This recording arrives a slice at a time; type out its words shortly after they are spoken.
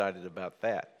Excited about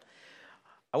that.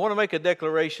 I want to make a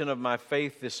declaration of my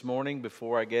faith this morning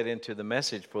before I get into the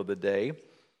message for the day.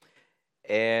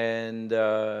 And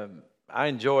I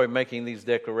enjoy making these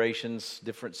declarations,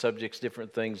 different subjects,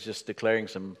 different things, just declaring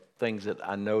some things that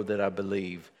I know that I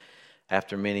believe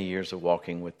after many years of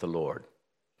walking with the Lord.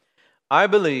 I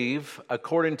believe,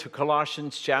 according to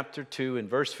Colossians chapter 2 and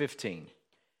verse 15,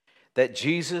 that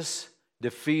Jesus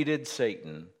defeated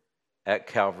Satan at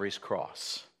Calvary's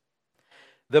cross.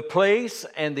 The place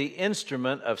and the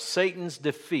instrument of Satan's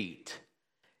defeat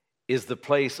is the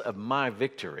place of my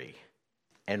victory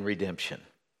and redemption.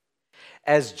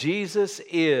 As Jesus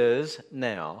is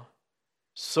now,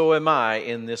 so am I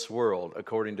in this world,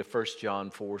 according to 1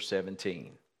 John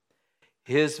 4:17.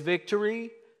 His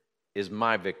victory is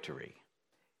my victory.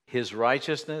 His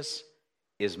righteousness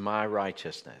is my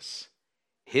righteousness.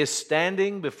 His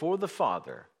standing before the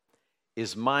Father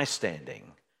is my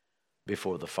standing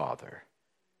before the Father.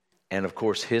 And of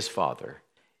course, his Father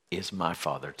is my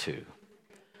Father too.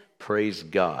 Praise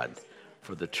God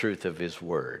for the truth of his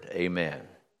word. Amen.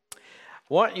 I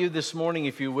want you this morning,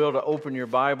 if you will, to open your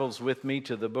Bibles with me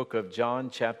to the book of John,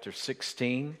 chapter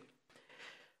 16.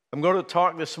 I'm going to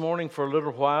talk this morning for a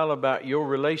little while about your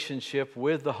relationship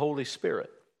with the Holy Spirit.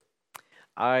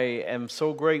 I am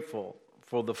so grateful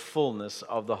for the fullness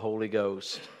of the Holy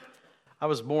Ghost. I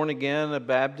was born again a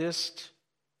Baptist,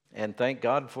 and thank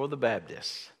God for the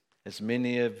Baptists, as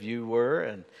many of you were,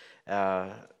 and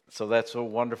so that's so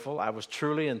wonderful. I was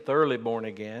truly and thoroughly born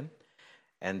again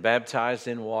and baptized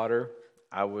in water.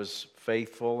 I was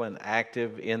faithful and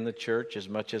active in the church as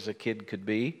much as a kid could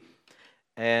be.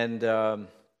 And then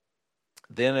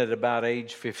at about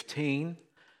age 15,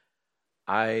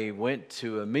 I went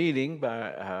to a meeting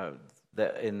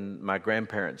in my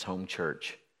grandparents' home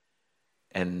church,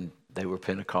 and they were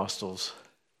Pentecostals,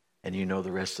 and you know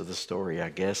the rest of the story, I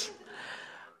guess.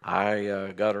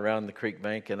 I got around the creek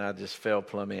bank and I just fell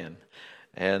plumb in.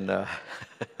 And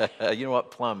you know what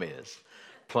plumb is?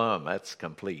 Plumb, that's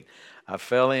complete. I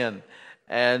fell in.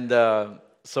 And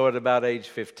so at about age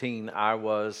 15, I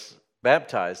was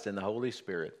baptized in the Holy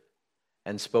Spirit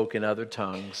and spoke in other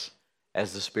tongues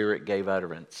as the Spirit gave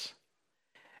utterance.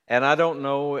 And I don't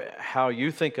know how you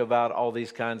think about all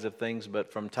these kinds of things,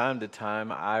 but from time to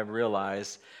time I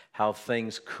realize how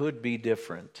things could be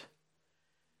different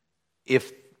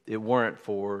if it weren't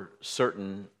for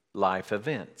certain life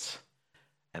events.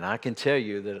 And I can tell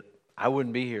you that I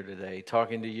wouldn't be here today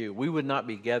talking to you. We would not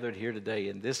be gathered here today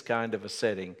in this kind of a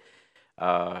setting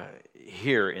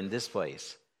here in this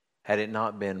place had it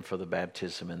not been for the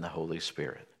baptism in the Holy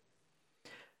Spirit.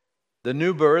 The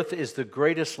new birth is the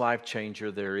greatest life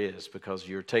changer there is, because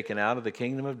you're taken out of the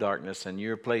kingdom of darkness and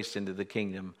you're placed into the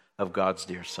kingdom of God's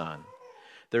dear Son.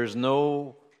 There's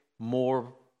no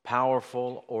more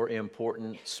powerful or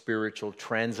important spiritual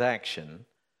transaction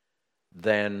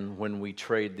than when we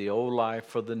trade the old life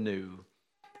for the new.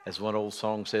 As one old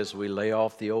song says, we lay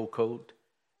off the old coat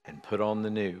and put on the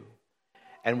new.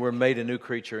 And we're made a new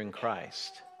creature in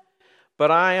Christ. But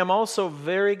I am also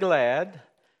very glad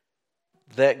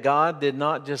that God did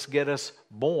not just get us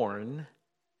born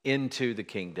into the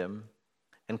kingdom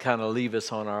and kind of leave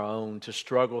us on our own to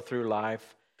struggle through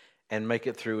life and make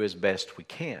it through as best we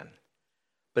can.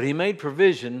 But he made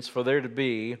provisions for there to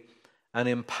be an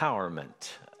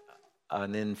empowerment,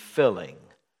 an infilling,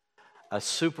 a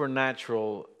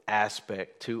supernatural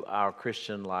aspect to our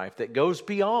Christian life that goes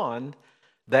beyond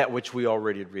that which we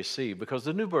already received, because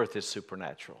the new birth is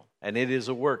supernatural, and it is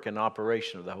a work and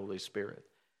operation of the Holy Spirit.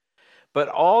 But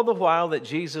all the while that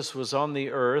Jesus was on the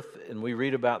earth, and we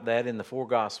read about that in the four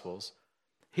Gospels,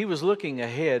 he was looking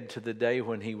ahead to the day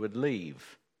when he would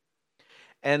leave.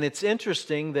 And it's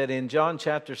interesting that in John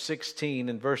chapter 16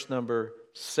 and verse number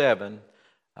 7,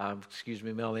 excuse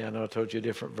me, Melanie, I know I told you a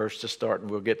different verse to start,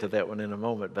 and we'll get to that one in a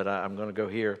moment, but I'm going to go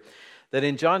here. That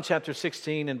in John chapter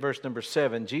 16 and verse number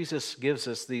 7, Jesus gives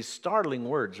us these startling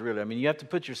words, really. I mean, you have to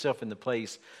put yourself in the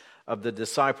place of the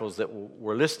disciples that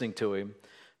were listening to him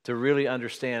to really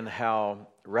understand how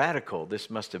radical this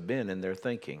must have been in their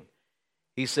thinking.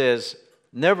 He says,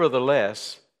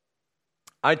 "Nevertheless,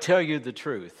 I tell you the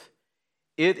truth.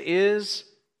 It is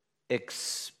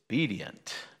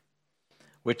expedient,"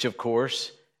 which of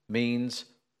course means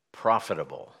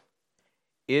profitable.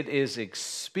 It is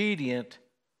expedient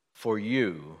for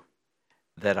you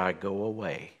that I go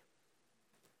away.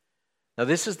 Now,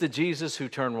 this is the Jesus who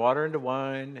turned water into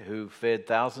wine, who fed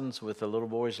thousands with a little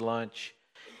boy's lunch,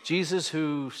 Jesus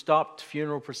who stopped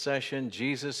funeral procession,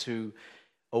 Jesus who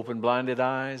opened blinded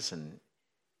eyes and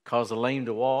caused the lame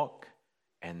to walk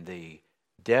and the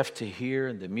deaf to hear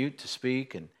and the mute to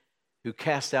speak, and who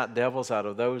cast out devils out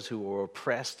of those who were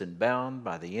oppressed and bound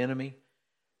by the enemy.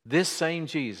 This same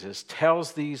Jesus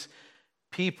tells these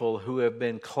people who have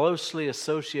been closely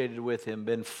associated with him,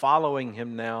 been following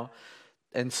him now,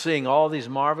 and seeing all these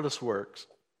marvelous works.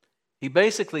 He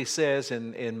basically says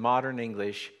in modern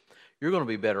English, you're going to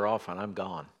be better off when I'm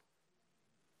gone.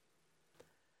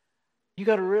 You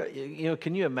got to,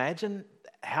 can you imagine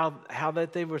how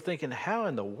that they were thinking, how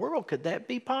in the world could that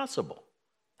be possible?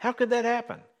 How could that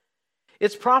happen?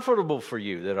 It's profitable for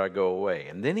you that I go away.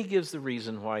 And then he gives the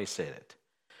reason why he said it.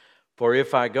 For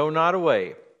if I go not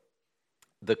away,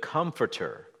 the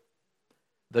Comforter,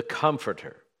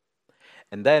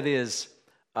 and that is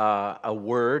a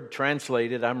word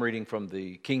translated, I'm reading from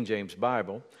the King James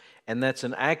Bible, and that's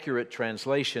an accurate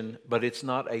translation, but it's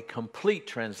not a complete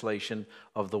translation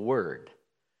of the word.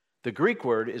 The Greek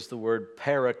word is the word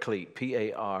Paraclete,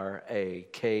 P-A-R-A-K-L-E-T-E.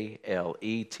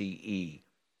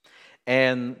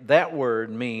 And that word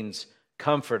means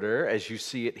comforter, as you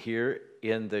see it here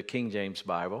in the King James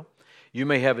Bible. You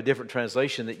may have a different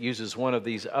translation that uses one of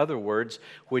these other words,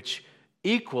 which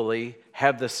equally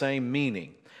have the same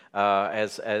meaning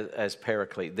as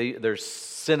Paraclete. There's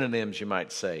synonyms, you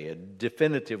might say,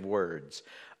 definitive words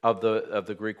of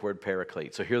the Greek word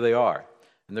Paraclete. So here they are,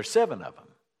 and there's 7 of them: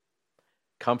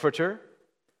 Comforter,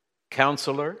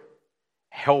 Counselor,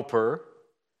 Helper,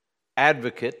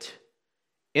 Advocate,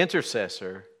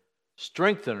 Intercessor,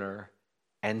 Strengthener,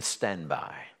 and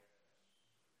Standby.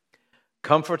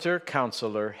 Comforter,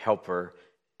 Counselor, Helper,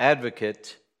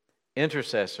 Advocate,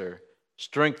 Intercessor,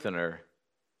 Strengthener,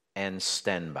 and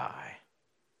Standby.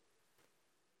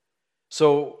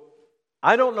 So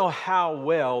I don't know how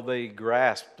well they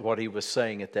grasped what he was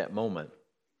saying at that moment.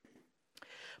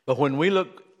 But when we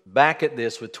look back at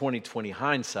this with 20/20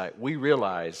 hindsight, we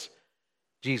realize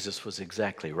Jesus was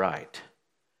exactly right.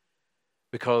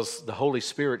 Because the Holy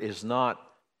Spirit is not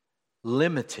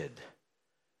limited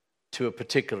to a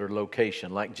particular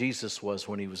location like Jesus was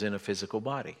when he was in a physical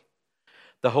body.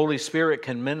 The Holy Spirit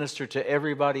can minister to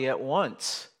everybody at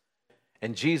once.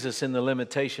 And Jesus, in the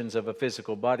limitations of a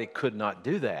physical body, could not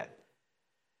do that.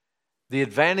 The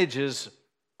advantages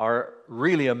are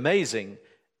really amazing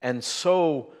and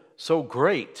so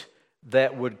great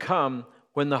that would come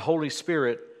when the Holy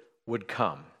Spirit would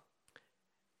come.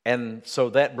 And so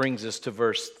that brings us to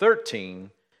verse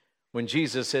 13, when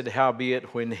Jesus said,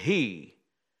 howbeit when he,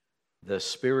 the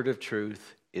Spirit of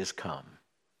truth, is come.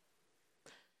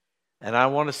 And I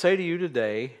want to say to you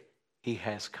today, he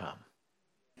has come.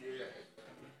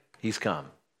 He's come.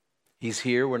 He's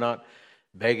here. We're not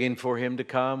begging for him to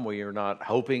come. We are not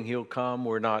hoping he'll come.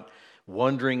 We're not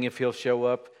wondering if he'll show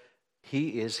up.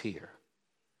 He is here.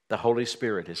 The Holy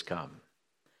Spirit has come.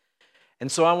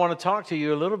 And so I want to talk to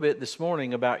you a little bit this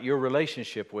morning about your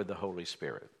relationship with the Holy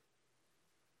Spirit.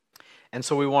 And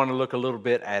so we want to look a little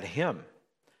bit at him.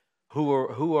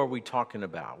 Who are we talking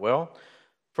about? Well,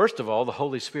 first of all, the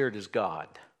Holy Spirit is God.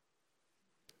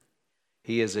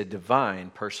 He is a divine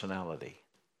personality.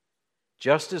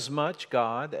 Just as much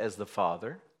God as the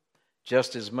Father,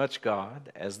 just as much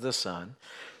God as the Son.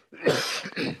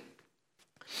 The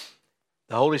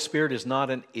Holy Spirit is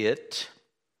not an it,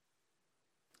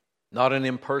 not an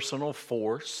impersonal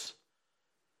force,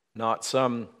 not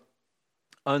some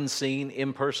unseen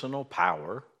impersonal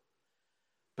power,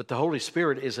 but the Holy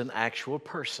Spirit is an actual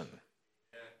person.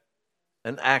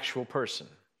 An actual person.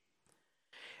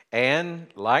 And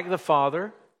like the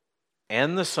Father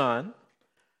and the Son,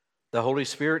 the Holy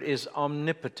Spirit is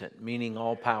omnipotent, meaning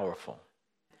all-powerful.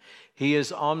 He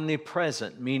is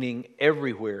omnipresent, meaning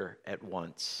everywhere at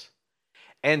once.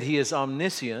 And he is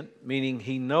omniscient, meaning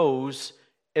he knows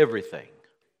everything.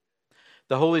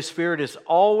 The Holy Spirit has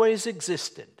always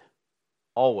existed.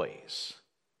 Always.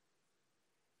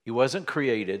 He wasn't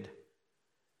created,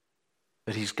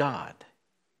 but he's God.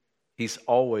 He's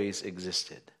always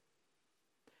existed.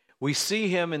 We see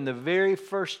him in the very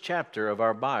first chapter of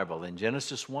our Bible, in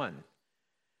Genesis 1,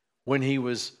 when he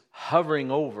was hovering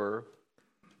over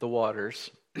the waters,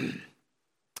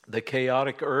 the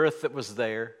chaotic earth that was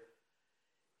there.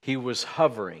 He was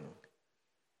hovering,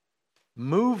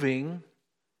 moving,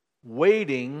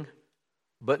 waiting,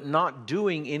 but not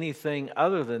doing anything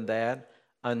other than that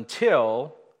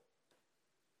until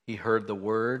he heard the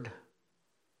word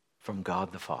from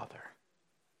God the Father.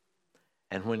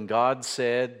 And when God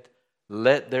said,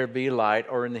 let there be light,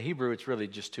 or in the Hebrew it's really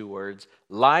just 2 words,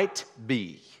 light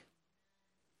be.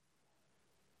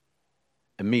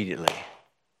 Immediately,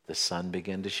 the sun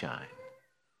began to shine.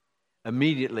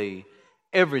 Immediately,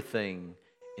 everything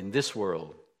in this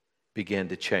world began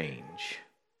to change.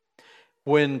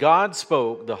 When God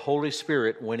spoke, the Holy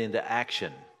Spirit went into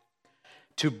action.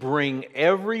 to bring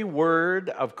every word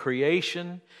of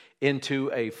creation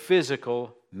into a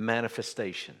physical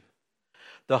manifestation.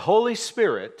 The Holy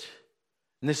Spirit,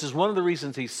 and this is one of the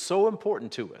reasons He's so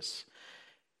important to us,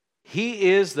 He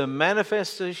is the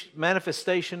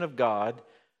manifestation of God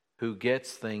who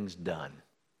gets things done.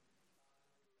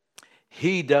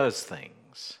 He does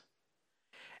things.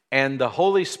 And the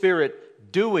Holy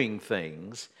Spirit doing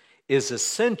things is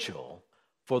essential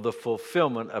for the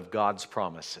fulfillment of God's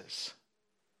promises.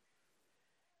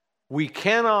 We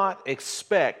cannot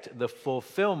expect the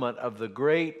fulfillment of the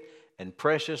great and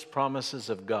precious promises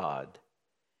of God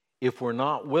if we're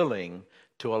not willing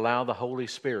to allow the Holy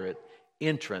Spirit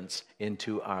entrance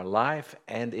into our life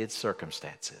and its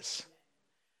circumstances.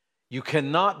 You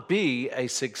cannot be a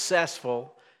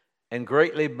successful and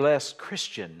greatly blessed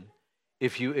Christian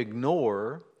if you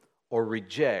ignore or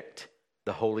reject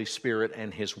the Holy Spirit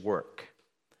and His work.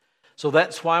 So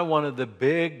that's why one of the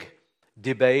big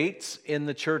debates in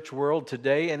the church world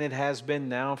today, and it has been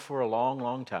now for a long,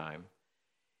 long time,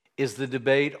 is the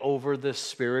debate over the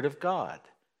Spirit of God.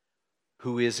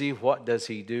 Who is He? What does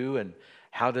He do? And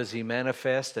how does He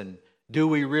manifest? And do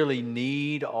we really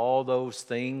need all those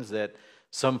things that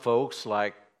some folks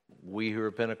like we who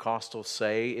are Pentecostal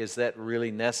say? Is that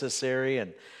really necessary?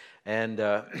 And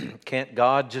can't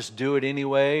God just do it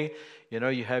anyway? You know,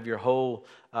 you have your whole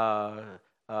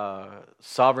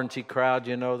sovereignty crowd,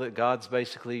 you know, that God's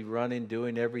basically running,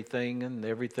 doing everything, and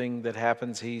everything that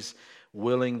happens, He's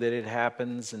willing that it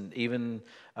happens. And even,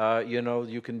 you know,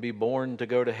 you can be born to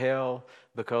go to hell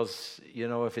because, you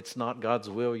know, if it's not God's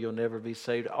will, you'll never be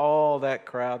saved. All that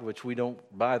crowd, which we don't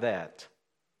buy that.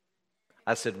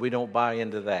 I said we don't buy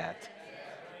into that.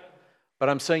 But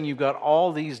I'm saying you've got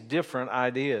all these different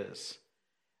ideas.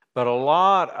 But a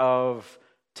lot of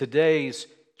today's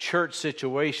church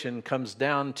situation comes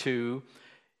down to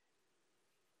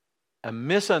a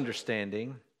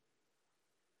misunderstanding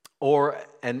or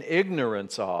an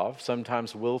ignorance of,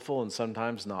 sometimes willful and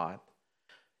sometimes not,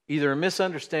 either a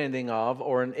misunderstanding of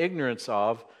or an ignorance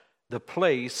of the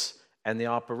place and the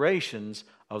operations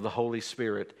of the Holy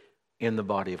Spirit in the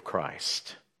body of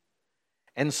Christ.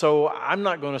 And so I'm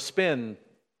not going to spend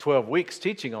 12 weeks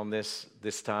teaching on this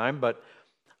time, but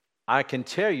I can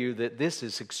tell you that this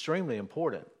is extremely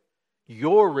important.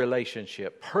 Your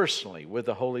relationship personally with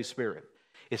the Holy Spirit.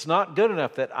 It's not good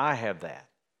enough that I have that.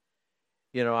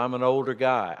 You know, I'm an older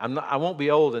guy. I won't be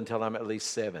old until I'm at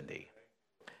least 70.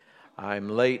 I'm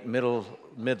late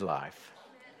midlife.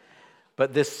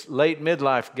 But this late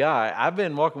midlife guy, I've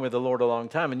been walking with the Lord a long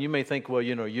time, and you may think, well,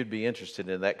 you know, you'd be interested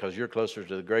in that because you're closer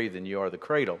to the grave than you are the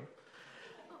cradle.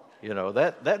 You know,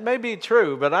 that may be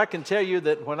true, but I can tell you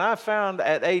that when I found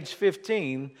at age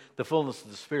 15 the fullness of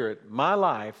the Spirit, my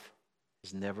life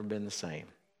has never been the same.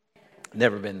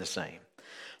 Never been the same.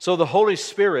 So the Holy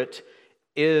Spirit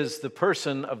is the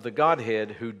person of the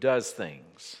Godhead who does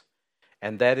things.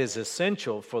 And that is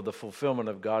essential for the fulfillment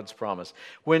of God's promise.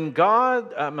 When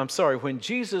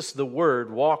Jesus, the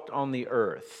Word, walked on the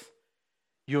earth,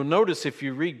 you'll notice if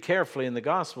you read carefully in the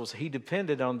Gospels, He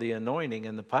depended on the anointing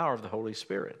and the power of the Holy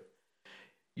Spirit.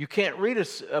 You can't read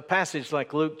a passage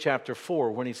like Luke chapter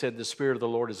 4 when He said, the Spirit of the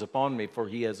Lord is upon me, for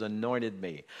He has anointed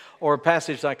me. Or a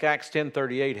passage like Acts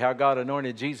 10:38, how God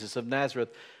anointed Jesus of Nazareth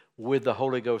with the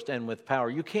Holy Ghost and with power.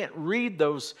 You can't read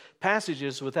those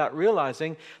passages without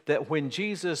realizing that when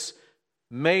Jesus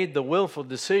made the willful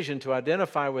decision to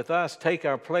identify with us, take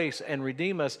our place, and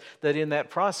redeem us, that in that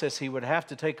process He would have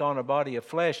to take on a body of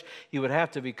flesh. He would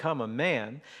have to become a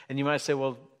man. And you might say,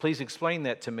 well, please explain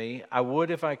that to me. I would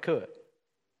if I could.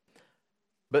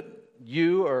 But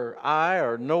you or I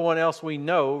or no one else we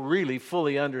know really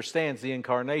fully understands the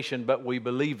incarnation, but we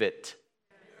believe it.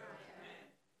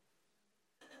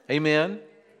 Amen?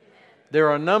 There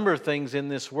are a number of things in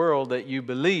this world that you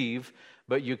believe,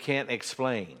 but you can't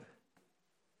explain.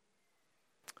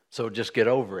 So just get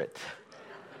over it.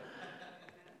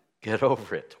 Get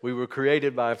over it. We were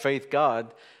created by a faith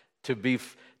God to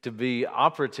be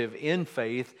operative in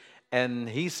faith, and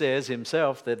He says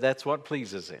Himself that that's what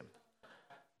pleases Him.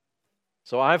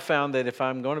 So I've found that if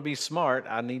I'm going to be smart,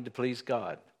 I need to please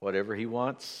God. Whatever He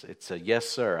wants, it's a yes,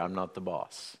 sir. I'm not the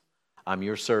boss. I'm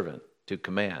your servant to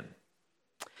command.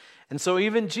 And so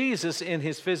even Jesus in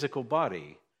His physical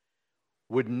body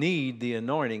would need the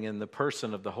anointing and the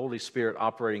person of the Holy Spirit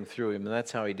operating through Him. And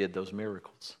that's how He did those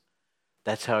miracles.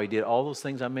 That's how He did all those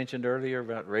things I mentioned earlier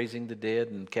about raising the dead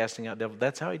and casting out devils.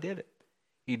 That's how He did it.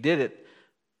 He did it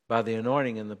by the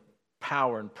anointing and the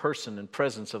power and person and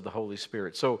presence of the Holy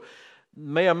Spirit. So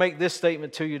may I make this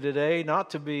statement to you today,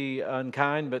 not to be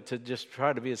unkind, but to just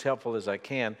try to be as helpful as I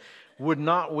can. would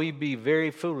not we be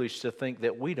very foolish to think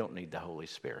that we don't need the Holy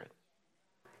Spirit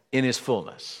in His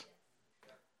fullness?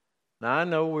 Now, I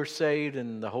know we're saved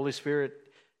and the Holy Spirit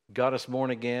got us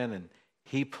born again and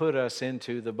He put us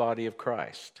into the body of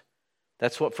Christ.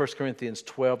 That's what 1 Corinthians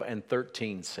 12 and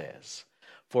 13 says.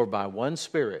 For by one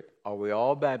Spirit are we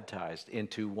all baptized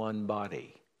into one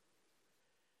body.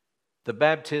 The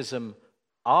baptism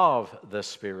of the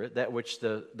Spirit,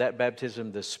 that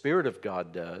baptism the Spirit of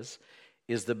God does,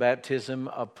 is the baptism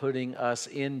of immersing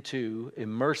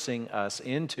us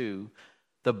into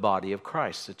the body of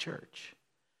Christ, the church.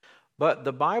 But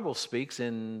the Bible speaks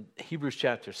in Hebrews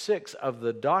chapter 6 of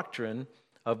the doctrine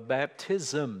of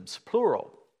baptisms,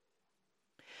 plural.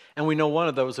 And we know one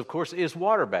of those, of course, is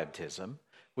water baptism,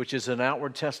 which is an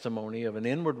outward testimony of an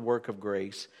inward work of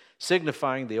grace,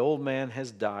 signifying the old man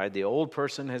has died, the old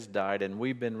person has died, and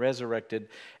we've been resurrected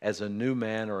as a new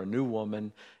man or a new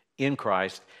woman in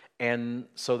Christ. And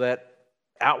so that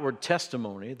outward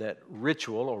testimony, that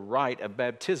ritual or rite of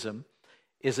baptism,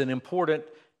 is an important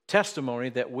testimony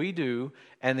that we do,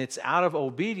 and it's out of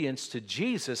obedience to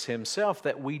Jesus Himself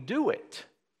that we do it.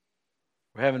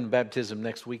 We're having baptism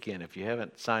next weekend. If you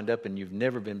haven't signed up and you've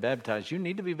never been baptized, you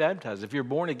need to be baptized. If you're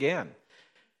born again,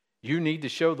 you need to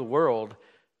show the world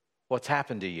what's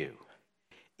happened to you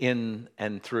in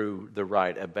and through the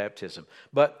rite of baptism.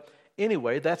 But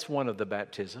anyway, that's one of the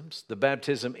baptisms. The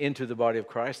baptism into the body of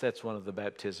Christ, that's one of the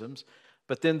baptisms.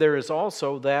 But then there is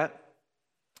also that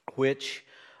which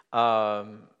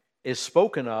is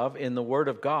spoken of in the Word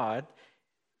of God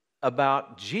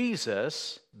about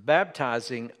Jesus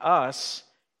baptizing us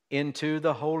into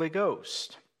the Holy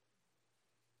Ghost.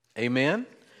 Amen?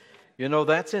 You know,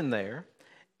 that's in there.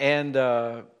 And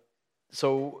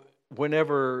so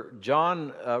whenever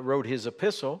John wrote his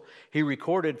epistle, he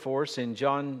recorded for us in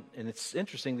John, and it's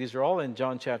interesting, these are all in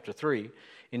John chapter 3.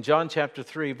 In John chapter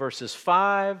 3, verses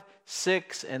 5,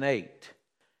 6, and 8.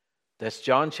 That's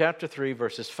John chapter 3,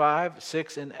 verses 5,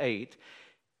 6, and 8.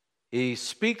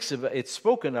 It's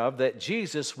spoken of that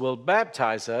Jesus will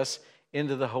baptize us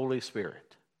into the Holy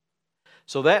Spirit.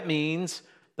 So that means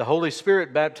the Holy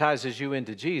Spirit baptizes you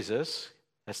into Jesus.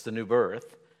 That's the new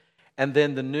birth. And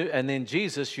then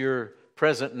Jesus, your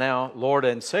present now Lord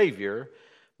and Savior,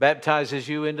 baptizes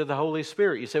you into the Holy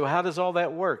Spirit. You say, well, how does all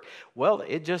that work? Well,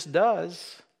 it just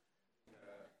does.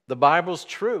 The Bible's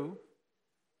true.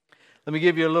 Let me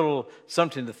give you a little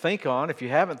something to think on if you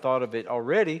haven't thought of it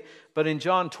already. But in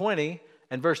John 20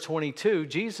 and verse 22,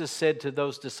 Jesus said to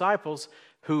those disciples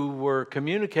who were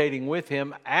communicating with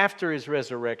Him after His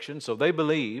resurrection, so they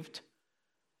believed.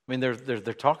 I mean,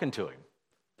 they're talking to Him.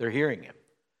 They're hearing Him.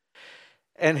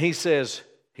 And He says,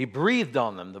 He breathed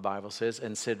on them, the Bible says,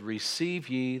 and said, receive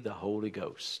ye the Holy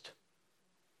Ghost.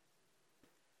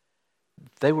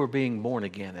 They were being born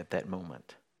again at that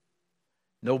moment.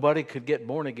 Nobody could get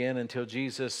born again until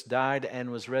Jesus died and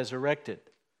was resurrected.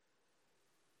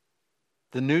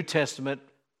 The New Testament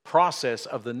process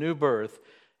of the new birth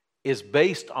is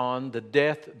based on the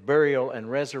death, burial, and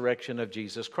resurrection of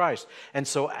Jesus Christ. And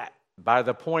so by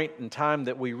the point in time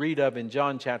that we read of in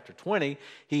John chapter 20,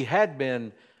 He had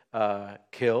been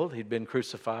killed, He'd been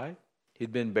crucified,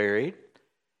 He'd been buried,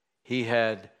 He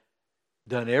had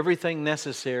done everything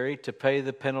necessary to pay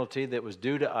the penalty that was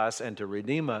due to us and to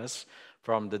redeem us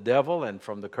from the devil and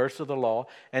from the curse of the law,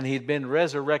 and He'd been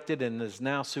resurrected and is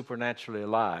now supernaturally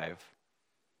alive.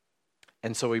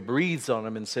 And so He breathes on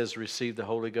them and says, receive the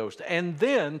Holy Ghost. And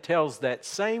then tells that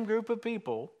same group of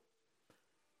people,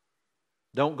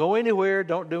 don't go anywhere,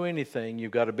 don't do anything.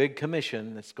 You've got a big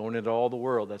commission that's going into all the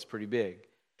world. That's pretty big.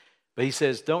 But He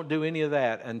says, don't do any of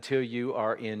that until you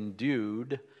are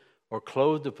endued or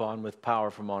clothed upon with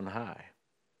power from on high.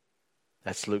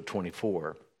 That's Luke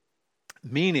 24.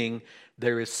 Meaning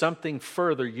there is something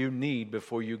further you need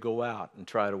before you go out and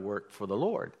try to work for the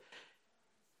Lord.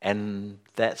 And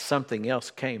that something else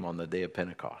came on the day of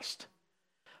Pentecost.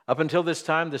 Up until this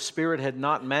time, the Spirit had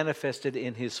not manifested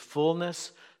in His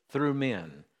fullness through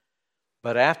men.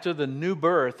 But after the new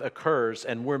birth occurs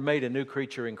and we're made a new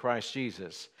creature in Christ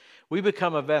Jesus, we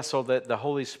become a vessel that the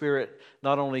Holy Spirit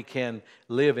not only can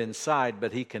live inside,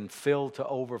 but He can fill to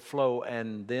overflow,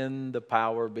 and then the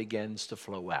power begins to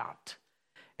flow out.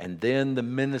 And then the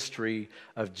ministry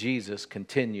of Jesus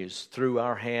continues through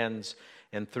our hands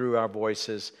and through our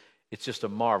voices. It's just a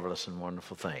marvelous and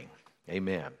wonderful thing.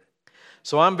 Amen.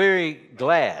 So I'm very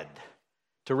glad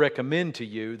to recommend to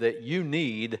you that you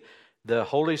need the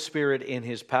Holy Spirit in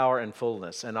His power and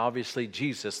fullness. And obviously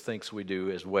Jesus thinks we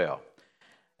do as well.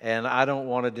 And I don't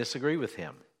want to disagree with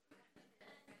Him.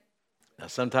 Now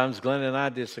sometimes Glenn and I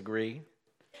disagree.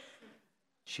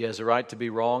 She has a right to be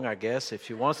wrong, I guess, if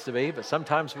she wants to be, but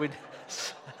sometimes we...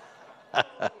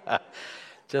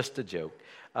 Just a joke.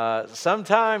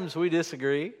 Sometimes we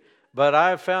disagree, but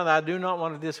I have found I do not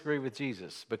want to disagree with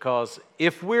Jesus, because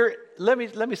if we're... Let me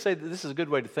say that this is a good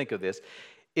way to think of this.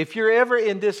 If you're ever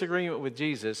in disagreement with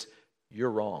Jesus,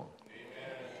 you're wrong.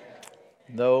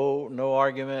 No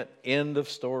argument, end of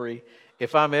story.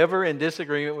 If I'm ever in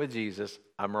disagreement with Jesus,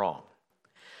 I'm wrong.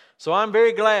 So I'm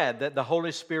very glad that the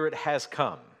Holy Spirit has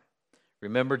come.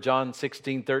 Remember John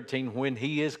 16:13, when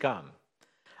He is come.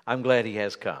 I'm glad He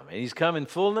has come. And He's come in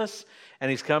fullness,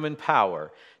 and He's come in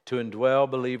power to indwell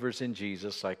believers in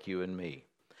Jesus like you and me.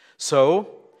 So,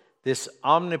 this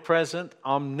omnipresent,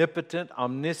 omnipotent,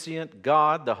 omniscient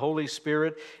God, the Holy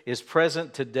Spirit, is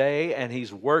present today, and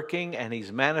He's working and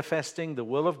He's manifesting the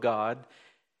will of God.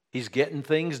 He's getting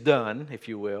things done, if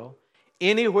you will,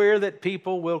 anywhere that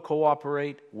people will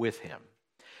cooperate with Him.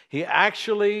 He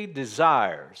actually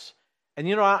desires. And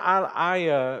you know,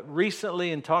 I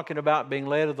recently, in talking about being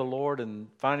led of the Lord and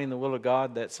finding the will of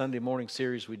God, that Sunday morning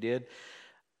series we did,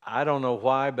 I don't know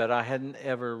why, but I hadn't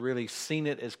ever really seen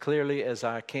it as clearly as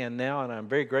I can now, and I'm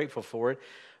very grateful for it.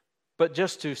 But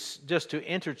just to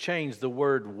interchange the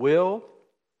word will,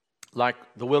 like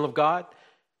the will of God,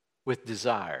 with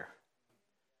desire.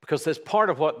 Because that's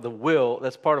part of what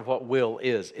will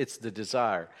is. It's the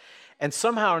desire. And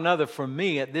somehow or another, for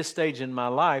me, at this stage in my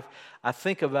life, I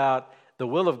think about the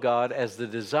will of God as the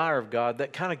desire of God.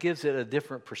 That kind of gives it a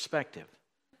different perspective.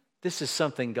 This is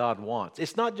something God wants.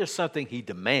 It's not just something He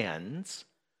demands,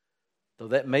 though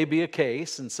that may be a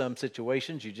case in some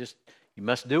situations. You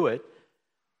must do it.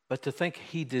 But to think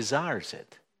He desires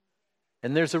it.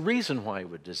 And there's a reason why He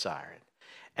would desire it.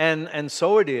 And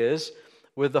so it is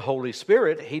with the Holy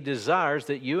Spirit. He desires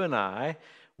that you and I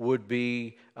would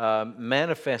be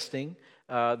manifesting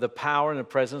the power and the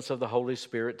presence of the Holy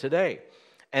Spirit today.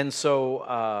 And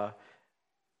so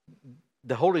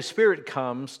the Holy Spirit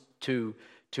comes to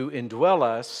indwell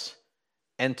us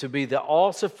and to be the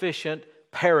all-sufficient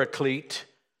paraclete.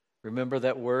 Remember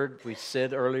that word we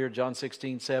said earlier, John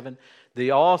 16:7?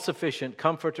 The all-sufficient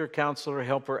comforter, counselor,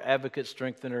 helper, advocate,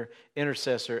 strengthener,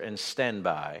 intercessor, and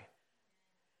standby.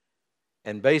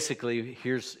 And basically,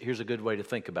 here's a good way to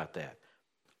think about that.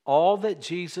 All that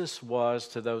Jesus was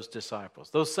to those disciples,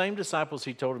 those same disciples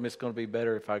He told them, it's going to be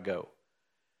better if I go.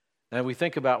 Now we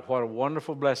think about what a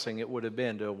wonderful blessing it would have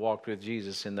been to have walked with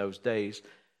Jesus in those days.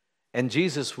 And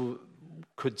Jesus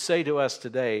could say to us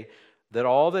today that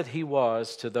all that He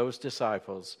was to those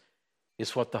disciples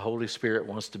is what the Holy Spirit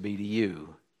wants to be to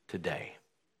you today.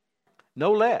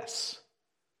 No less.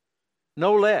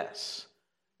 No less.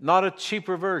 Not a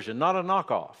cheaper version, not a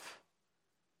knockoff.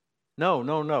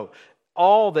 No.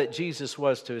 All that Jesus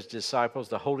was to His disciples,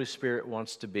 the Holy Spirit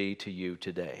wants to be to you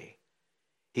today.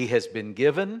 He has been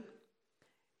given.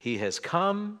 He has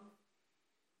come.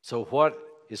 So what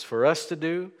is for us to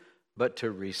do but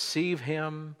to receive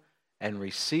Him and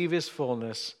receive His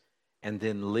fullness and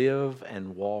then live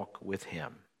and walk with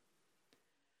Him?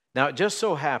 Now it just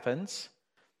so happens,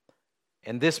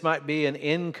 and this might be an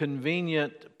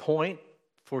inconvenient point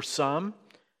for some,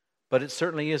 but it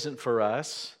certainly isn't for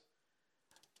us.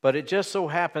 But it just so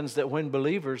happens that when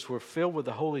believers were filled with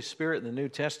the Holy Spirit in the New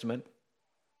Testament,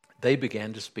 they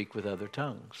began to speak with other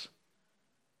tongues.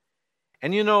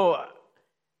 And you know,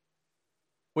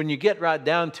 when you get right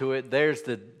down to it, there's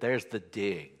the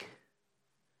dig.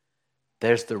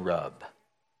 There's the rub.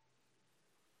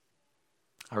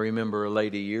 I remember a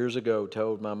lady years ago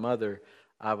told my mother,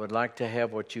 I would like to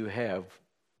have what you have,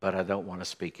 but I don't want to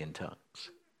speak in tongues.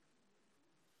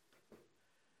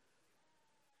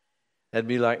 That'd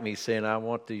be like me saying, I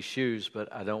want these shoes,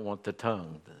 but I don't want the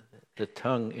tongue. The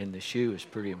tongue in the shoe is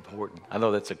pretty important. I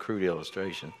know that's a crude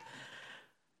illustration.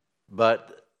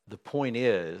 But the point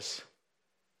is,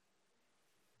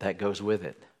 that goes with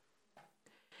it.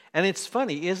 And it's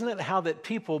funny, isn't it, how that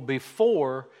people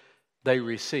before they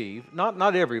receive,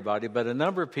 not everybody, but a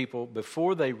number of people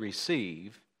before they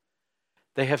receive,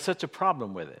 they have such a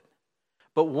problem with it.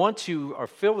 But once you are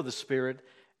filled with the Spirit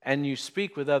and you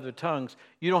speak with other tongues,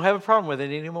 you don't have a problem with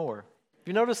it anymore.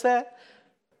 You notice that?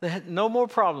 No more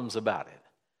problems about it.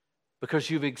 Because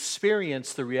you've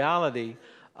experienced the reality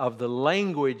of the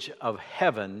language of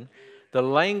heaven, the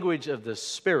language of the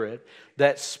Spirit,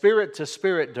 that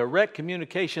spirit-to-spirit direct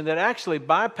communication that actually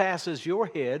bypasses your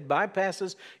head,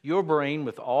 bypasses your brain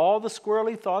with all the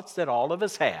squirrely thoughts that all of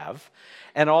us have,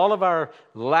 and all of our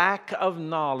lack of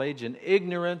knowledge and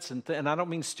ignorance, and I don't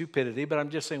mean stupidity, but I'm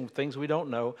just saying things we don't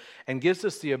know, and gives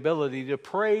us the ability to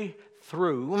pray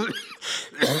through,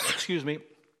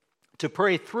 to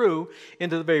pray through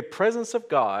into the very presence of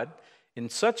God in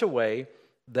such a way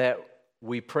that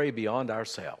we pray beyond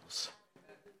ourselves.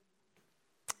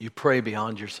 You pray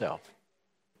beyond yourself.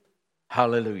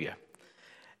 Hallelujah.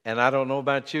 And I don't know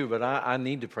about you, but I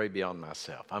need to pray beyond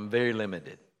myself. I'm very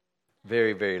limited.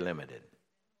 Very, very limited.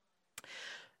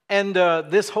 And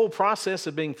this whole process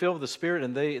of being filled with the Spirit,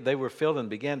 and they were filled and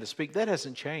began to speak, that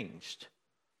hasn't changed.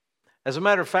 As a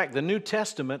matter of fact, the New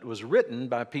Testament was written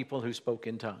by people who spoke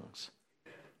in tongues.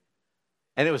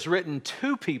 And it was written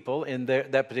to people in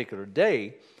that particular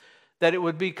day that it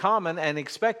would be common and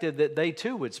expected that they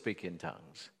too would speak in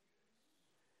tongues.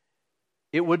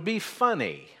 It would be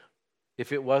funny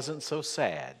if it wasn't so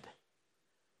sad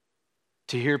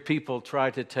to hear people try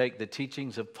to take the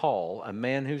teachings of Paul, a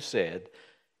man who said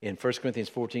in 1 Corinthians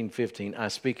 14:15, I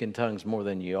speak in tongues more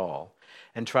than you all,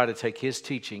 and try to take his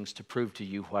teachings to prove to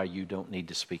you why you don't need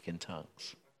to speak in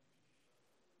tongues.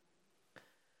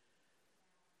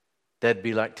 That'd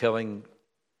be like telling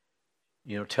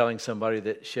somebody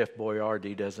that Chef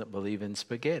Boyardee doesn't believe in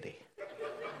spaghetti.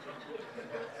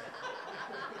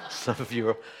 Some of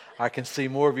you, I can see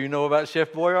more of you know about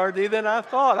Chef Boyardee than I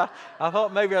thought. I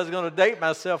thought maybe I was going to date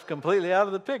myself completely out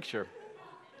of the picture.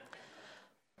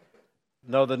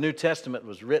 No, the New Testament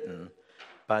was written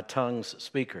by tongues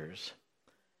speakers,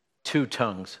 to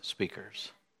tongues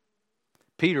speakers.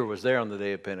 Peter was there on the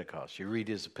day of Pentecost. You read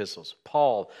his epistles.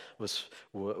 Paul was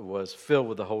filled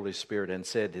with the Holy Spirit and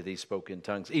said that he spoke in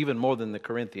tongues, even more than the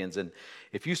Corinthians. And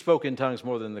if you spoke in tongues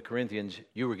more than the Corinthians,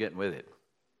 you were getting with it.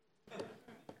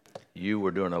 You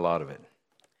were doing a lot of it.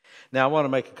 Now, I want to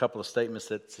make a couple of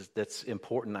statements that's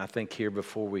important, I think, here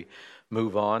before we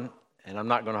move on. And I'm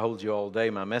not going to hold you all day.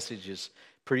 My message is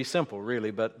pretty simple,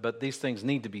 really, but these things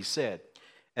need to be said.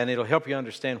 And it'll help you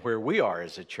understand where we are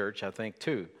as a church, I think,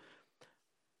 too.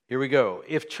 Here we go.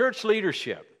 If church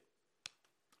leadership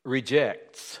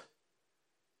rejects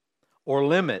or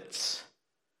limits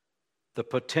the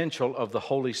potential of the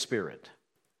Holy Spirit,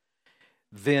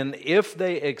 then if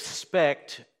they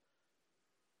expect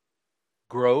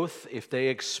growth, if they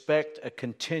expect a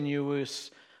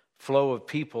continuous flow of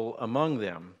people among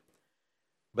them,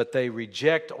 but they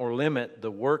reject or limit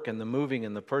the work and the moving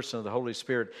and the person of the Holy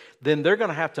Spirit, then they're going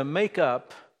to have to make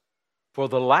up for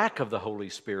the lack of the Holy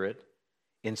Spirit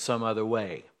in some other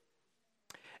way.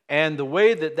 And the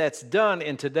way that that's done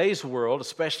in today's world,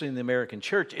 especially in the American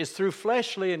church, is through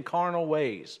fleshly and carnal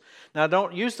ways. Now,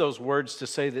 don't use those words to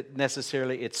say that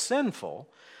necessarily it's sinful,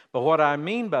 but what I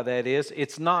mean by that is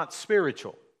it's not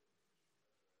spiritual.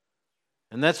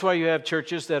 And that's why you have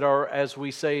churches that are, as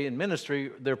we say in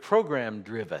ministry, they're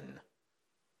program-driven.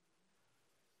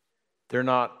 They're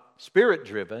not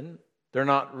spirit-driven. They're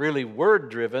not really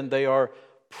word-driven. They are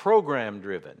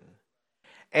program-driven.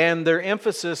 And their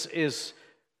emphasis is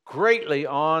greatly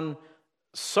on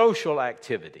social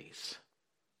activities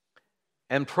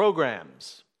and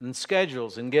programs and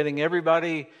schedules and getting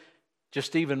everybody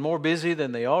just even more busy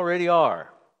than they already are.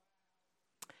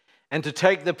 And to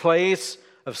take the place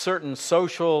of certain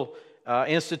social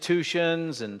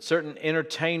institutions and certain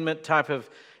entertainment type of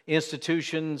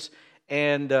institutions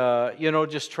and,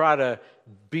 just try to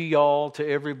be all to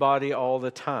everybody all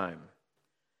the time.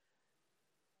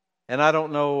 And I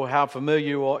don't know how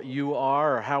familiar you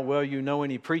are or how well you know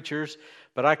any preachers,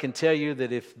 but I can tell you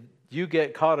that if you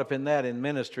get caught up in that in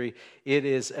ministry, it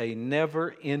is a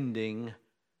never-ending,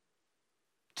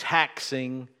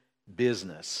 taxing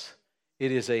business.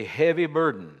 It is a heavy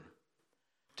burden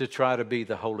to try to be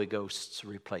the Holy Ghost's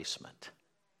replacement.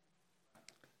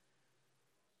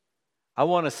 I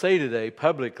want to say today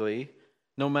publicly,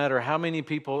 no matter how many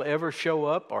people ever show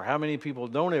up or how many people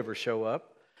don't ever show up,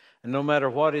 and no matter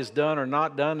what is done or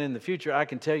not done in the future, I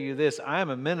can tell you this,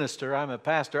 I'm a minister, I'm a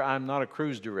pastor, I'm not a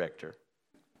cruise director.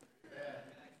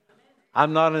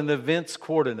 I'm not an events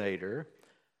coordinator.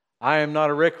 I am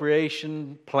not a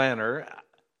recreation planner.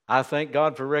 I thank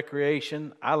God for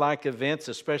recreation. I like events,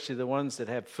 especially the ones that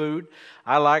have food.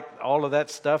 I like all of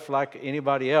that stuff like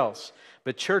anybody else.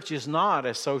 But church is not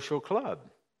a social club.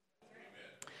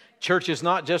 Church is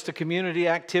not just a community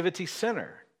activity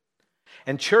center.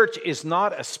 And church is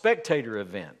not a spectator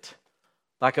event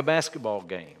like a basketball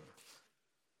game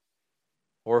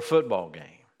or a football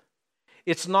game.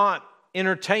 It's not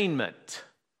entertainment.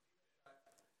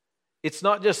 It's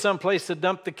not just some place to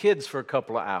dump the kids for a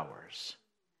couple of hours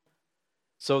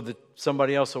so that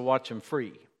somebody else will watch them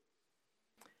free.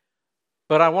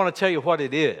 But I want to tell you what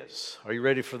it is. Are you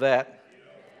ready for that?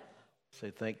 Say,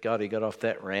 thank God he got off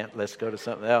that rant. Let's go to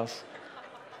something else.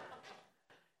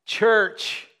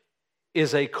 Church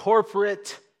is a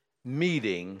corporate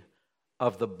meeting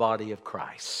of the body of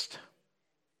Christ.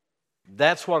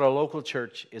 That's what a local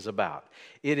church is about.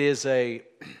 It is a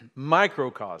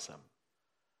microcosm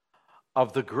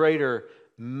of the greater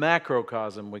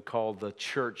macrocosm we call the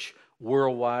church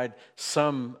worldwide.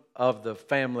 Some of the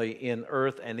family in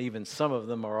earth, and even some of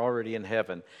them are already in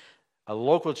heaven. A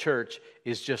local church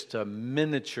is just a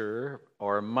miniature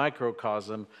or a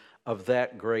microcosm of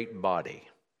that great body.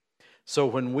 So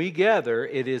when we gather,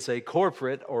 it is a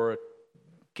corporate or a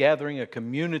gathering, a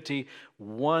community,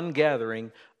 one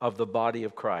gathering of the body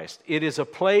of Christ. It is a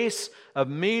place of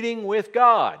meeting with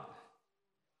God.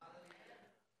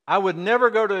 I would never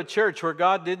go to a church where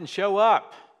God didn't show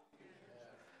up.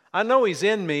 I know He's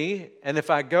in me, and if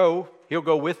I go, He'll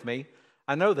go with me.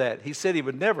 I know that. He said He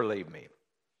would never leave me.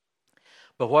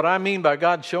 But what I mean by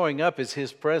God showing up is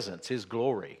His presence, His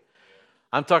glory.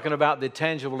 I'm talking about the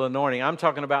tangible anointing. I'm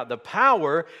talking about the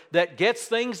power that gets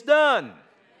things done.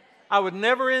 I would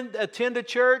never attend a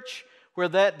church where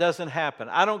that doesn't happen.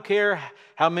 I don't care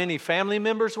how many family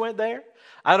members went there.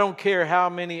 I don't care how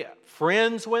many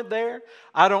friends went there.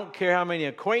 I don't care how many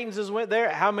acquaintances went there,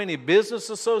 how many business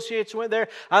associates went there.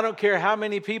 I don't care how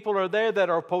many people are there that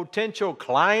are potential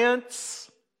clients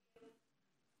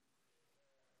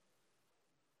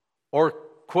or,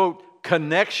 quote,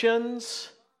 connections.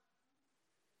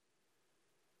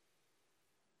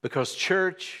 Because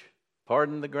church,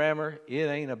 pardon the grammar, it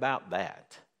ain't about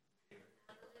that.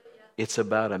 It's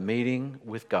about a meeting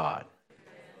with God.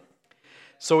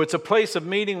 So it's a place of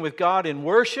meeting with God in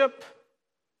worship.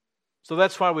 So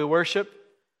that's why we worship.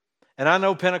 And I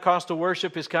know Pentecostal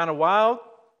worship is kind of wild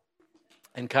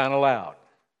and kind of loud.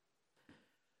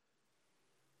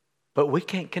 But we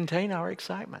can't contain our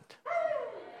excitement.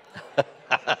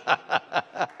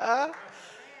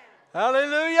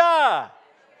 Hallelujah.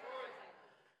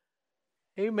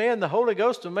 Amen. The Holy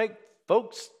Ghost will make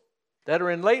folks that are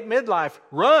in late midlife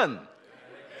run.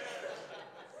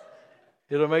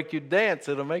 It'll make you dance.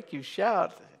 It'll make you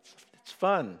shout. It's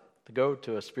fun to go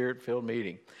to a Spirit-filled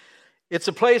meeting. It's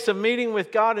a place of meeting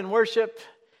with God in worship.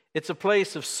 It's a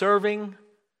place of serving.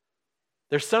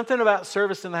 There's something about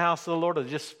service in the house of the Lord. I'll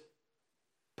just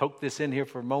poke this in here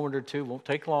for a moment or two. Won't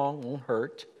take long. Won't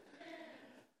hurt.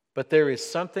 But there is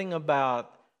something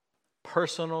about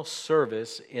personal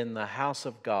service in the house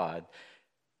of God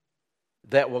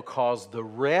that will cause the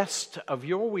rest of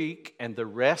your week and the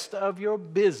rest of your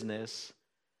business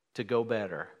to go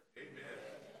better.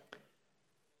 Amen.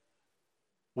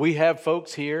 We have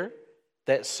folks here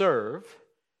that serve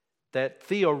that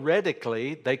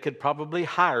theoretically they could probably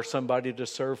hire somebody to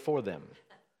serve for them.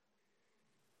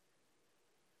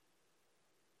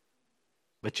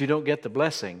 But you don't get the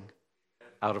blessing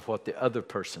out of what the other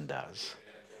person does.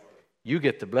 You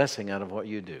get the blessing out of what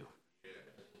you do.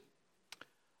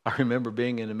 I remember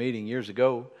being in a meeting years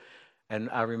ago, and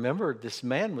I remember this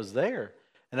man was there.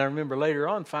 And I remember later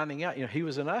on finding out, he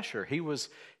was an usher. He was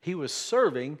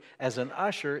serving as an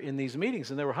usher in these meetings,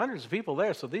 and there were hundreds of people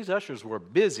there. So these ushers were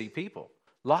busy people,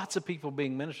 lots of people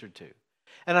being ministered to.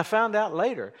 And I found out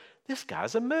later, this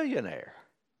guy's a millionaire.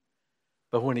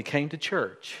 But when he came to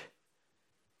church,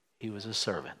 he was a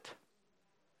servant.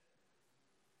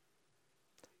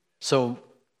 So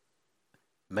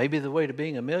maybe the way to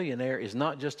being a millionaire is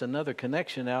not just another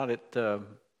connection out at the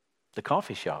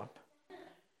coffee shop.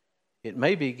 It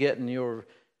may be getting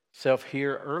yourself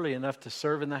here early enough to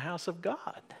serve in the house of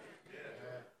God.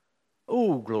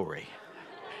 Oh, glory.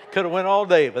 Could have went all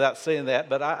day without saying that,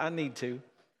 but I need to.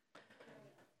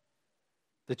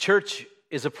 The church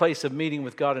is a place of meeting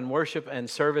with God in worship and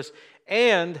service.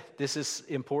 And, this is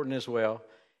important as well,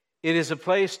 it is a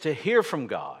place to hear from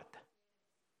God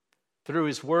through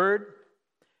His Word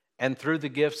and through the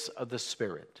gifts of the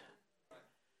Spirit.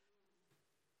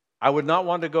 I would not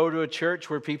want to go to a church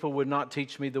where people would not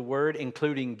teach me the Word,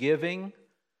 including giving,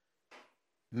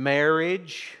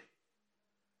 marriage,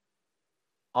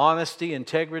 honesty,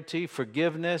 integrity,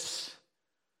 forgiveness,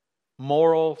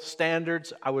 moral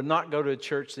standards. I would not go to a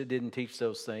church that didn't teach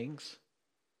those things.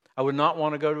 I would not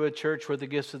want to go to a church where the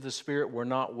gifts of the Spirit were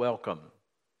not welcome.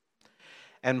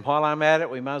 And while I'm at it,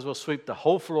 we might as well sweep the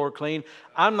whole floor clean.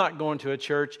 I'm not going to a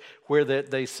church where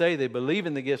they say they believe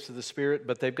in the gifts of the Spirit,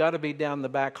 but they've got to be down the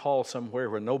back hall somewhere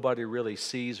where nobody really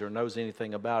sees or knows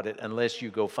anything about it unless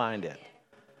you go find it.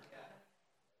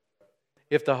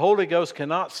 If the Holy Ghost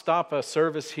cannot stop a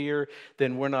service here,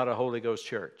 then we're not a Holy Ghost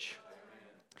church.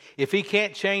 If He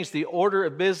can't change the order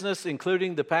of business,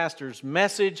 including the pastor's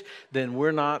message, then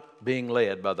we're not being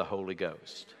led by the Holy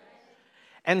Ghost.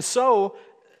 And so,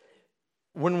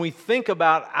 when we think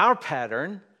about our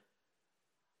pattern,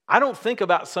 I don't think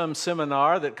about some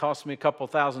seminar that cost me a couple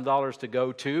 $1,000s to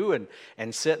go to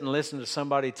and sit and listen to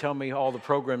somebody tell me all the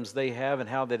programs they have and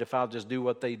how that if I'll just do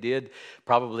what they did,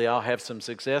 probably I'll have some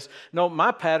success. No,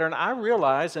 my pattern, I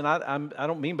realize, and I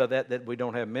don't mean by that we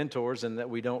don't have mentors and that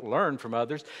we don't learn from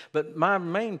others, but my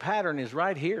main pattern is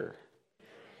right here.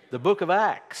 The book of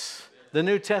Acts, the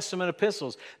New Testament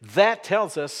epistles. That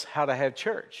tells us how to have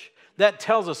church. That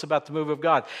tells us about the move of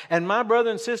God. And my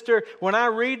brother and sister, when I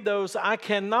read those, I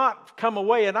cannot come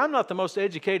away, and I'm not the most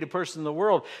educated person in the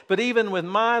world, but even with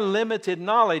my limited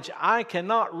knowledge, I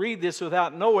cannot read this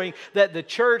without knowing that the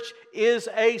church is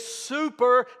a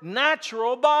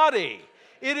supernatural body.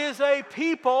 It is a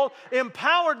people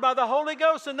empowered by the Holy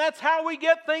Ghost, and that's how we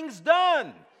get things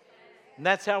done. And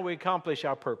that's how we accomplish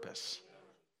our purpose.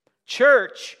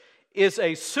 Church is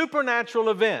a supernatural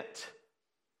event.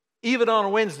 Even on a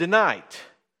Wednesday night.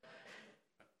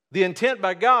 The intent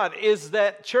by God is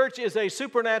that church is a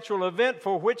supernatural event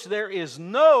for which there is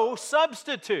no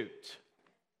substitute.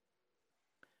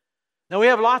 Now we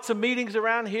have lots of meetings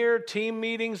around here, team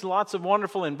meetings, lots of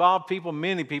wonderful involved people.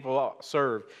 Many people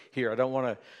serve here. I don't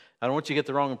want you to get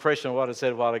the wrong impression of what I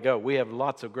said a while ago. We have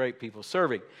lots of great people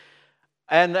serving.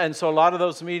 And so a lot of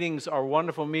those meetings are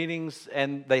wonderful meetings,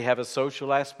 and they have a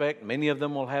social aspect. Many of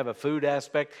them will have a food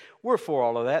aspect. We're for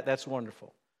all of that. That's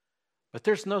wonderful. But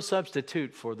there's no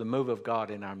substitute for the move of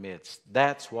God in our midst.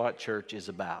 That's what church is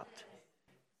about.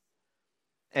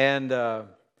 And I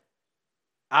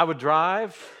would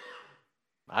drive.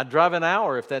 I'd drive an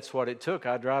hour if that's what it took.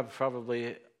 I'd drive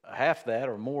probably half that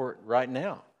or more right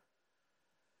now.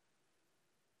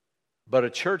 But a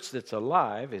church that's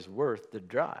alive is worth the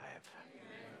drive.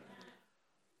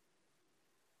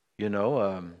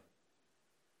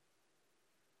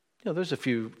 There's a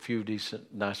few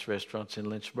decent, nice restaurants in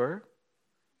Lynchburg.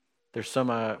 There's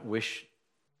some I wish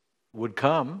would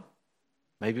come.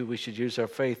 Maybe we should use our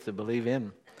faith to believe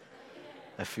in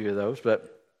a few of those. But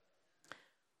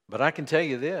I can tell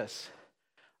you this.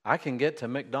 I can get to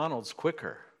McDonald's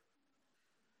quicker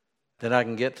than I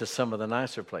can get to some of the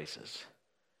nicer places.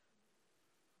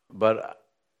 But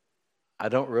I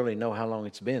don't really know how long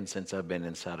it's been since I've been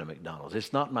inside of McDonald's.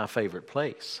 It's not my favorite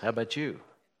place. How about you?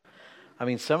 I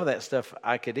mean, some of that stuff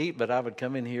I could eat, but I would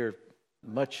come in here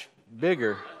much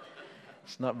bigger.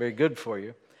 It's not very good for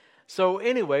you. So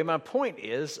anyway, my point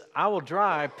is, I will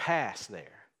drive past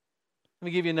there. Let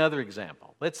me give you another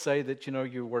example. Let's say that,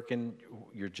 you're working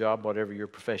your job, whatever your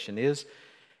profession is,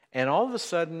 and all of a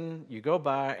sudden you go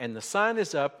by and the sign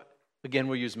is up. Again,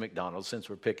 we'll use McDonald's since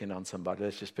we're picking on somebody.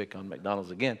 Let's just pick on McDonald's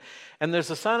again. And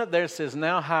there's a sign up there that says,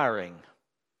 now hiring.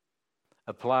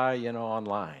 Apply,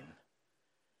 online.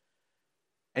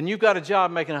 And you've got a job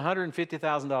making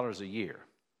 $150,000 a year.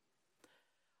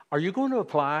 Are you going to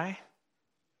apply?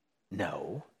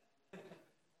 No.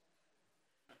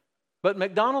 But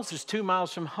McDonald's is 2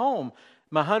 miles from home.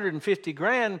 My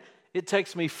 $150,000, it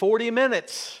takes me 40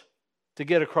 minutes to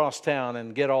get across town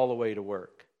and get all the way to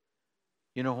work.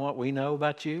 You know what we know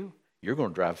about you? You're going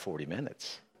to drive 40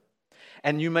 minutes.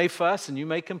 And you may fuss and you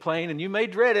may complain and you may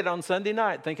dread it on Sunday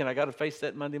night thinking, I got to face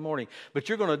that Monday morning. But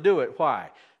you're going to do it. Why?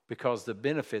 Because the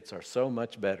benefits are so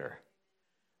much better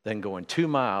than going 2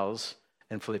 miles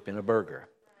and flipping a burger.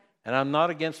 And I'm not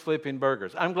against flipping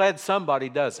burgers. I'm glad somebody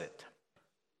does it.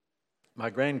 My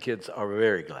grandkids are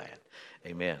very glad.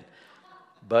 Amen.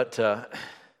 But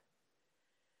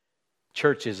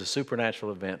church is a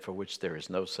supernatural event for which there is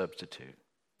no substitute.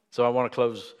 So I want to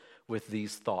close with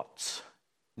these thoughts.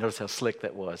 Notice how slick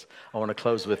that was. I want to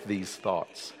close with these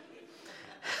thoughts.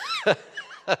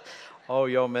 Oh,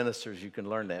 y'all ministers, you can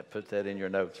learn that. Put that in your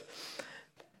notes.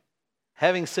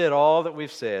 Having said all that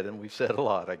we've said, and we've said a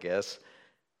lot, I guess,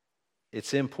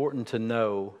 it's important to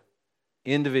know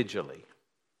individually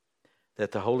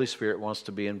that the Holy Spirit wants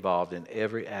to be involved in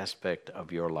every aspect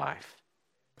of your life.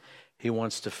 He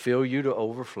wants to fill you to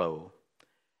overflow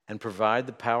and provide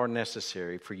the power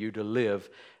necessary for you to live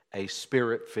a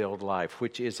Spirit-filled life,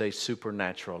 which is a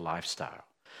supernatural lifestyle.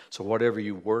 So whatever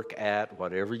you work at,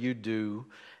 whatever you do,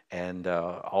 and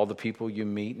all the people you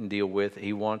meet and deal with,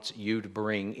 He wants you to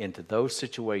bring into those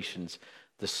situations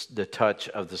the touch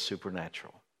of the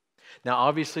supernatural. Now,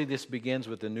 obviously, this begins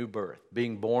with the new birth.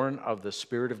 Being born of the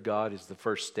Spirit of God is the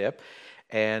first step.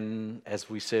 And as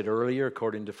we said earlier,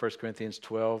 according to 1 Corinthians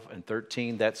 12 and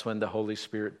 13, that's when the Holy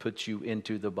Spirit puts you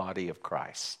into the body of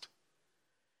Christ.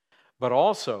 But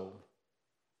also,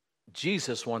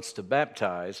 Jesus wants to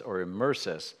baptize or immerse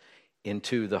us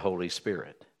into the Holy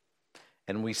Spirit.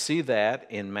 And we see that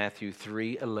in Matthew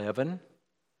 3:11,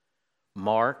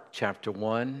 Mark chapter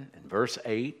 1 and verse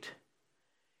 8,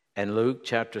 and Luke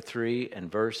chapter 3 and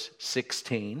verse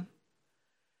 16.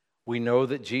 We know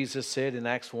that Jesus said in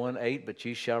Acts 1:8, "But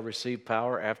ye shall receive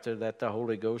power after that the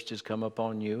Holy Ghost is come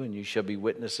upon you, and you shall be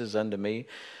witnesses unto me,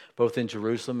 both in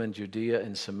Jerusalem and Judea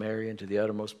and Samaria and to the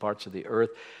uttermost parts of the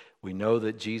earth." We know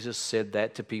that Jesus said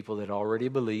that to people that already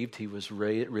believed. He was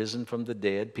risen from the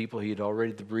dead, people he had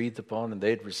already breathed upon, and they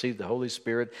had received the Holy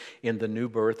Spirit in the new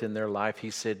birth in their life.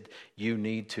 He said, you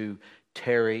need to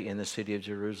tarry in the city of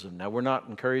Jerusalem. Now, we're not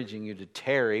encouraging you to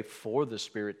tarry for the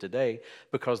Spirit today,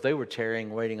 because they were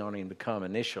tarrying, waiting on him to come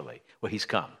initially. Well, he's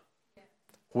come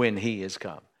when he is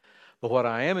come. But what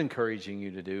I am encouraging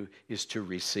you to do is to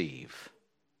receive.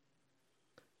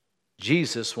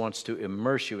 Jesus wants to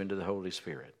immerse you into the Holy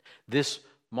Spirit. This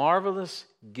marvelous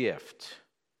gift,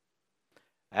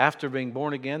 after being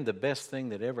born again, the best thing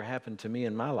that ever happened to me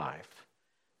in my life,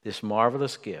 this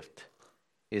marvelous gift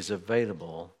is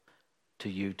available to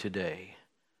you today.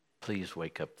 Please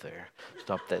wake up there.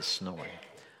 Stop that snoring.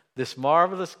 This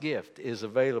marvelous gift is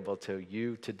available to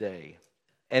you today,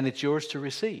 and it's yours to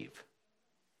receive.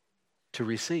 To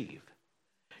receive.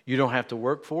 You don't have to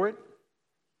work for it.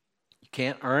 You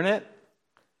can't earn it.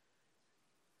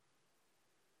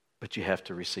 But you have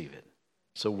to receive it.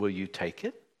 So will you take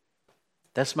it?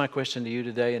 That's my question to you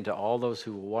today, and to all those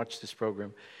who will watch this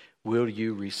program. Will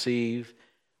you receive?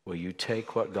 Will you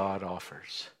take what God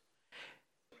offers?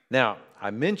 Now,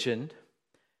 I mentioned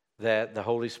that the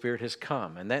Holy Spirit has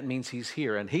come, and that means he's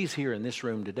here, and he's here in this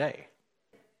room today.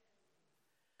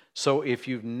 So if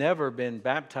you've never been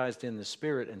baptized in the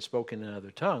Spirit and spoken in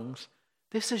other tongues,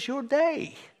 this is your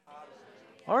day.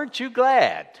 Aren't you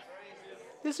glad?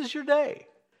 This is your day.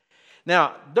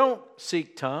 Now, don't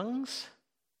seek tongues.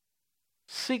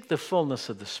 Seek the fullness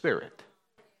of the Spirit.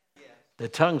 The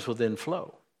tongues will then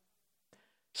flow.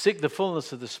 Seek the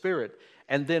fullness of the Spirit,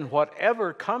 and then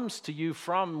whatever comes to you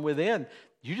from within,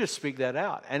 you just speak that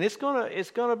out. And it's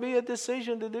gonna be a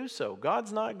decision to do so.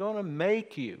 God's not going to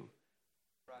make you.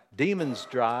 Demons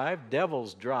drive,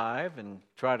 devils drive, and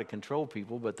try to control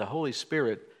people, but the Holy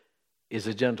Spirit is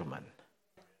a gentleman.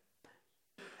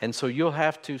 And so you'll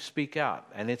have to speak out,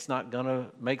 and it's not going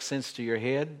to make sense to your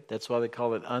head. That's why they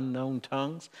call it unknown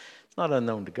tongues. It's not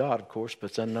unknown to God, of course, but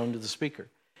it's unknown to the speaker.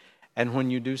 And when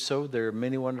you do so, there are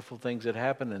many wonderful things that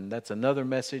happen, and that's another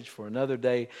message for another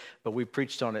day, but we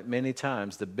preached on it many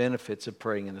times, the benefits of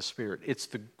praying in the Spirit. It's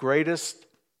the greatest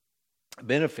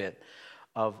benefit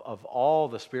of all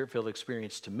the Spirit-filled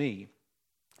experience to me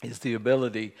is the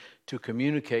ability to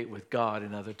communicate with God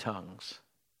in other tongues.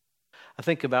 I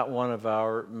think about one of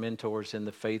our mentors in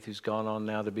the faith who's gone on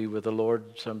now to be with the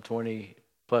Lord some 20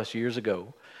 plus years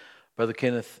ago, Brother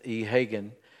Kenneth E.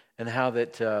 Hagin, and how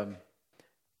that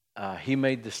he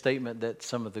made the statement that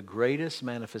some of the greatest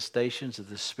manifestations of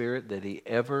the Spirit that he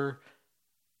ever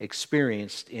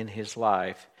experienced in his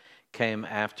life came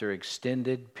after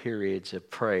extended periods of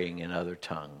praying in other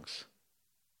tongues.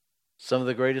 Some of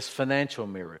the greatest financial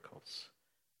miracles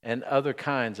and other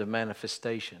kinds of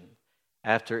manifestation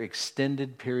after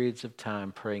extended periods of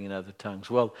time praying in other tongues.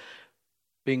 Well,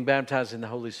 being baptized in the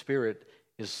Holy Spirit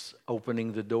is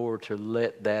opening the door to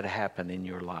let that happen in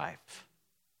your life.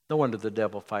 No wonder the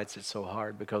devil fights it so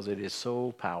hard, because it is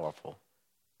so powerful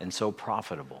and so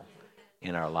profitable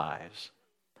in our lives.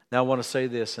 Now I want to say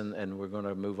this, and we're going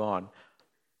to move on.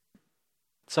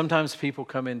 Sometimes people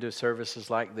come into services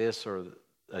like this or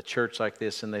a church like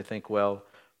this, and they think, well,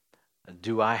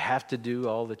 do I have to do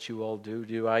all that you all do?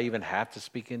 Do I even have to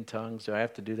speak in tongues? Do I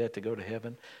have to do that to go to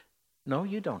heaven? No,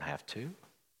 you don't have to.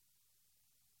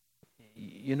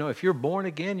 You know, if you're born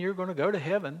again, you're going to go to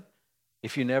heaven.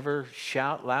 If you never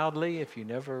shout loudly, if you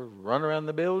never run around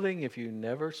the building, if you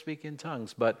never speak in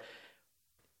tongues. But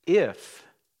if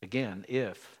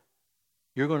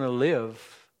you're going to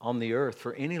live on the earth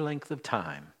for any length of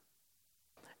time,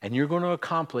 and you're going to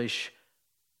accomplish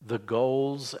the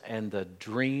goals and the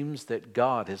dreams that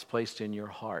God has placed in your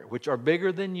heart, which are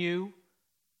bigger than you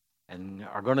and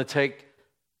are going to take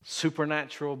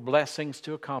supernatural blessings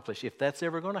to accomplish, if that's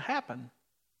ever going to happen,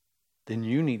 then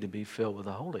you need to be filled with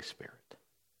the Holy Spirit.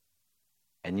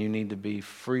 And you need to be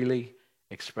freely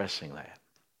expressing that.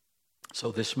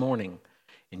 So this morning,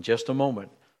 in just a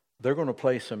moment, they're going to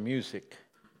play some music.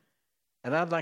 And I'd like